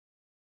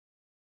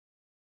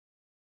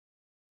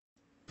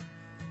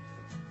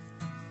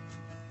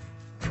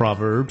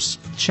Proverbs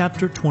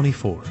chapter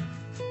 24.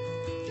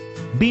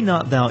 Be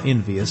not thou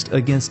envious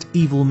against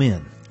evil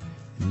men,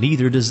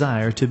 neither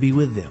desire to be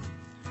with them.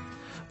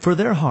 For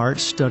their heart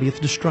studieth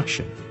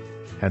destruction,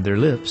 and their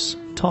lips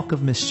talk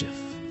of mischief.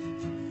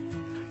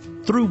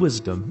 Through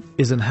wisdom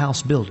is an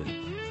house builded,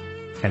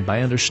 and by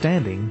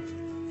understanding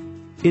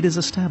it is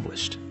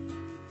established.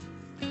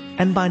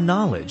 And by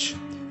knowledge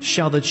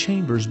shall the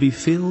chambers be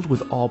filled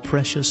with all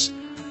precious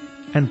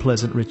and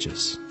pleasant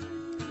riches.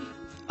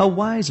 A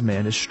wise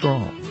man is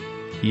strong,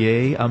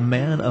 yea, a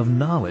man of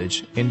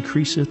knowledge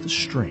increaseth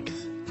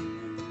strength.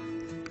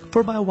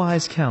 For by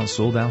wise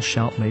counsel thou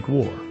shalt make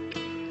war,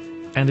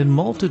 and in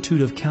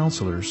multitude of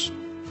counselors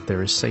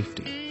there is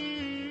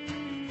safety.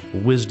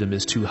 Wisdom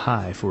is too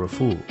high for a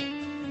fool.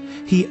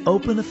 He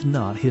openeth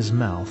not his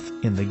mouth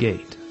in the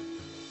gate.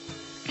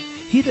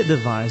 He that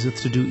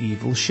deviseth to do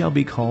evil shall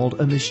be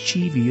called a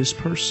mischievous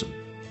person.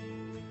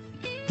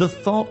 The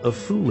thought of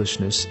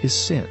foolishness is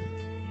sin,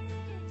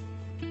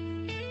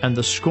 and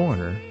the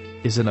scorner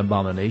is an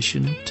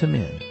abomination to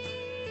men.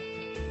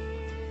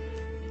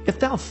 If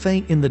thou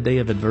faint in the day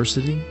of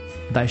adversity,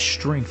 thy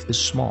strength is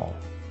small.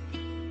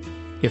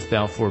 If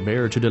thou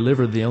forbear to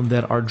deliver them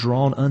that are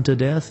drawn unto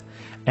death,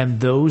 and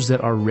those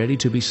that are ready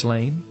to be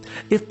slain,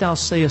 if thou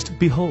sayest,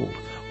 Behold,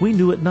 we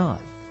knew it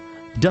not,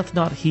 doth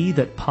not he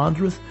that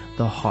pondereth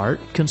the heart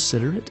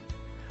consider it?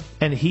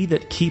 And he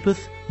that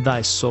keepeth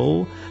thy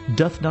soul,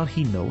 doth not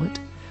he know it?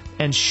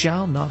 And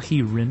shall not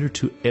he render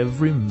to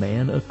every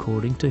man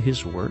according to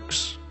his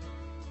works?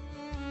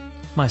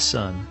 My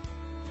son,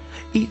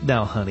 eat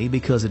thou honey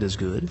because it is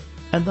good,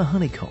 and the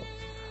honeycomb,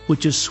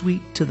 which is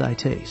sweet to thy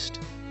taste.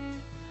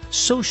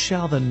 So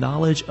shall the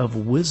knowledge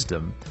of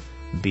wisdom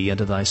be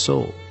unto thy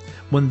soul.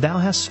 When thou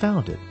hast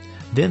found it,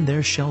 then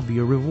there shall be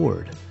a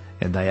reward,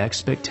 and thy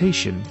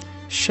expectation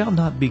shall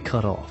not be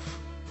cut off.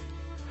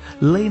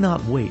 Lay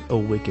not wait, O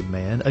wicked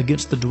man,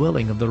 against the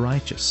dwelling of the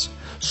righteous.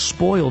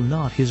 Spoil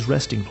not his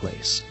resting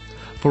place.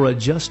 For a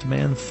just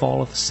man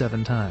falleth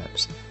 7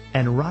 times,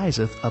 and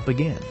riseth up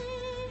again.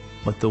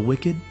 But the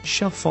wicked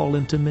shall fall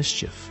into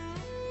mischief.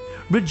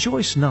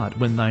 Rejoice not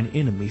when thine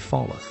enemy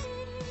falleth,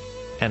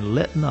 and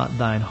let not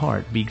thine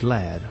heart be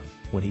glad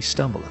when he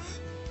stumbleth.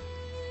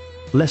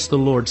 Lest the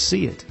Lord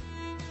see it,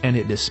 and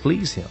it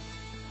displease him,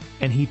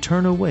 and he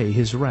turn away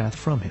his wrath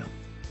from him.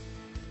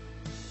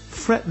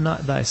 Fret not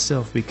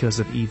thyself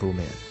because of evil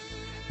men,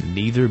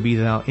 neither be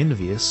thou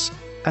envious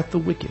at the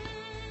wicked.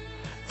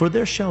 For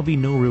there shall be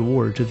no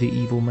reward to the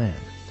evil man.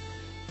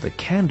 The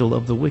candle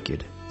of the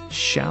wicked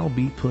shall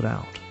be put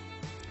out.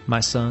 My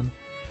son,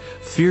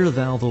 fear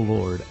thou the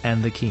Lord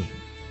and the king,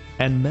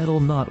 and meddle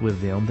not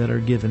with them that are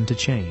given to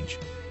change.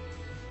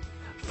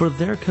 For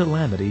their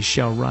calamity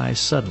shall rise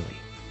suddenly,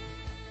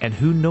 and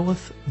who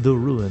knoweth the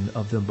ruin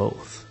of them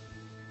both?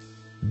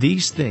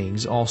 These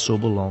things also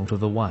belong to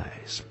the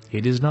wise.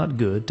 It is not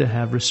good to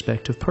have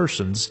respect of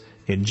persons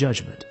in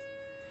judgment.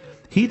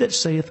 He that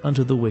saith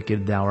unto the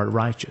wicked, Thou art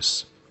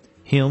righteous,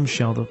 him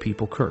shall the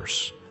people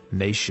curse,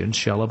 nations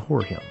shall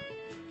abhor him.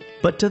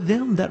 But to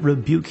them that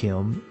rebuke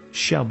him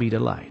shall be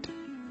delight,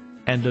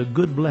 and a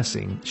good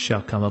blessing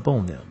shall come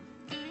upon them.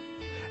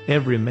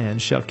 Every man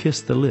shall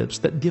kiss the lips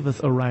that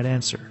giveth a right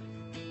answer.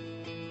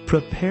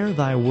 Prepare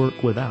thy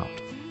work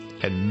without,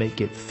 and make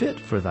it fit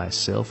for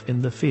thyself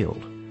in the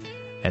field,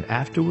 and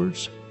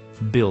afterwards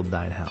build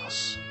thine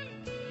house.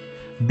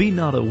 Be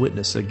not a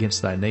witness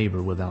against thy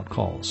neighbor without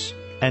cause,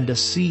 and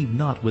deceive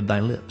not with thy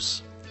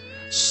lips.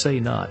 Say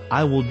not,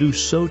 I will do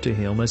so to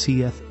him as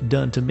he hath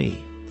done to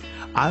me.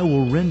 I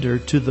will render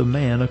to the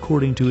man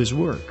according to his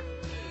work.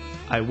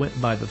 I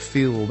went by the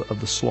field of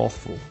the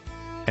slothful,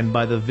 and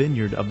by the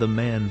vineyard of the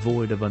man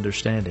void of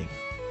understanding.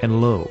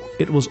 And lo,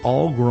 it was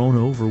all grown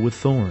over with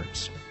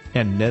thorns,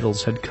 and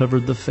nettles had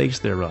covered the face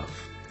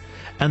thereof,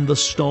 and the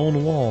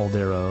stone wall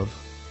thereof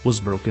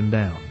was broken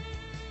down.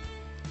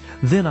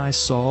 Then I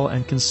saw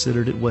and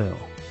considered it well.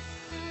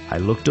 I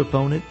looked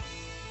upon it,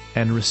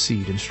 and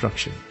received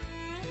instruction.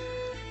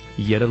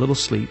 Yet a little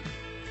sleep,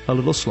 a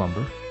little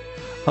slumber,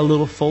 a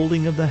little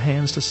folding of the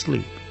hands to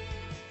sleep.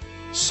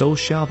 So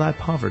shall thy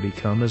poverty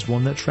come as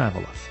one that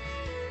travelleth,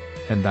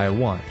 and thy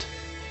want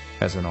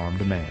as an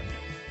armed man.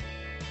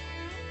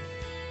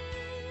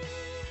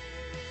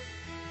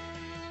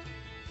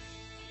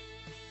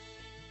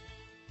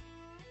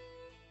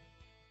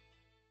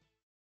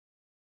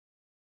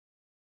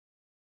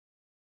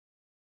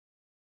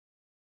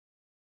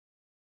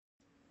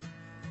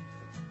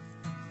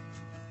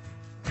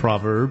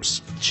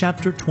 Proverbs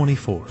chapter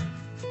 24.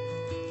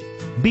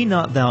 Be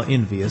not thou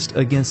envious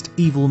against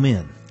evil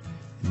men,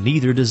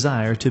 neither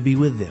desire to be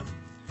with them.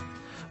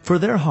 For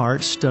their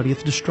heart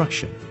studieth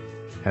destruction,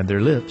 and their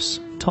lips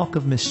talk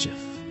of mischief.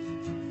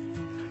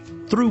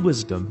 Through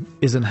wisdom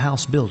is an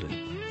house builded,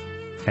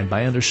 and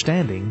by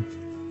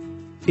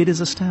understanding it is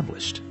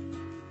established.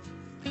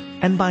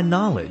 And by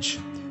knowledge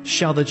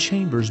shall the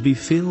chambers be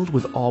filled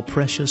with all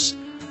precious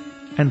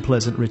and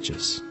pleasant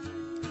riches.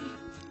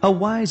 A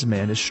wise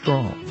man is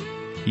strong,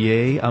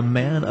 yea, a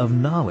man of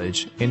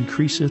knowledge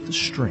increaseth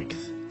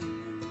strength.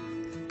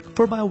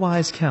 For by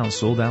wise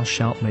counsel thou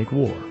shalt make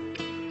war,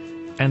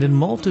 and in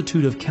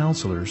multitude of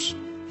counselors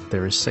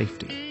there is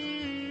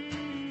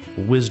safety.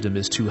 Wisdom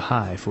is too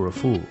high for a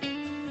fool.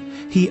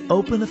 He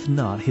openeth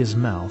not his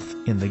mouth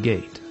in the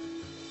gate.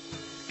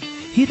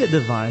 He that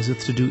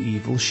deviseth to do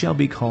evil shall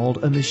be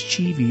called a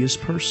mischievous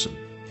person.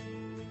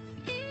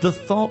 The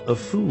thought of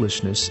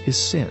foolishness is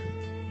sin,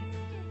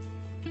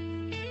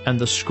 and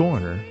the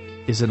scorner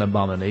is an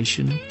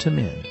abomination to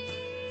men.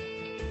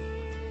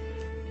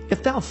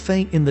 If thou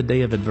faint in the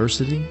day of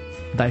adversity,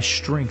 thy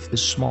strength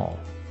is small.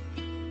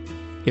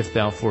 If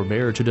thou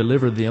forbear to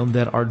deliver them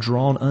that are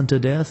drawn unto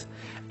death,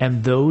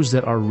 and those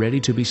that are ready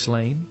to be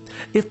slain,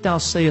 if thou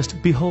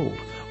sayest, Behold,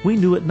 we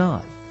knew it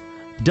not,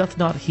 doth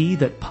not he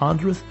that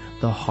pondereth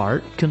the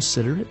heart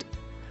consider it?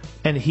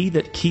 And he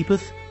that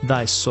keepeth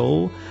thy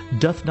soul,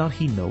 doth not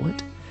he know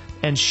it?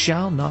 And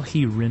shall not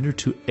he render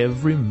to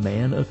every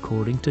man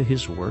according to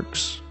his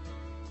works?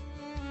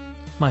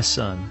 My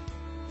son,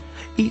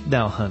 eat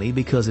thou honey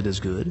because it is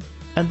good,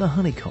 and the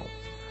honeycomb,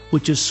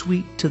 which is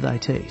sweet to thy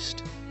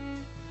taste.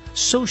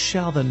 So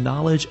shall the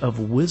knowledge of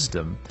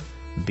wisdom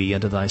be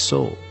unto thy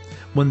soul.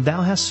 When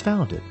thou hast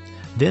found it,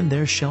 then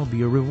there shall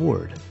be a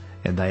reward,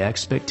 and thy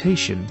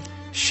expectation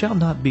shall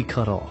not be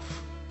cut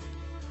off.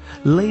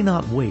 Lay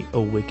not wait,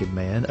 O wicked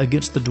man,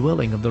 against the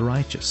dwelling of the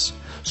righteous.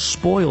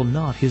 Spoil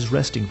not his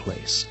resting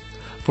place.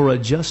 For a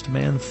just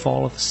man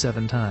falleth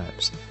 7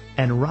 times,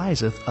 and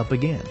riseth up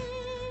again.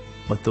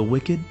 But the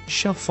wicked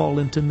shall fall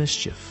into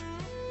mischief.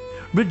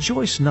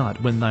 Rejoice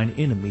not when thine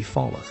enemy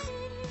falleth,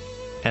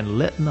 and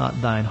let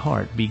not thine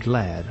heart be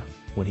glad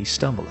when he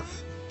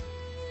stumbleth.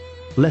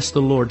 Lest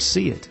the Lord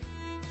see it,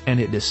 and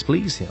it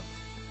displease him,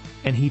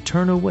 and he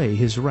turn away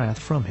his wrath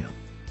from him.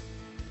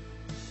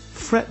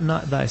 Fret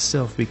not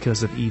thyself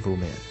because of evil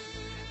men,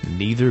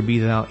 neither be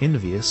thou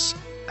envious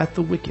at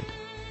the wicked.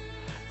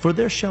 For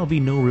there shall be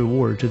no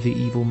reward to the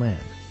evil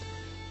man.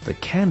 The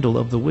candle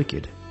of the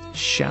wicked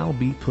shall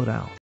be put out.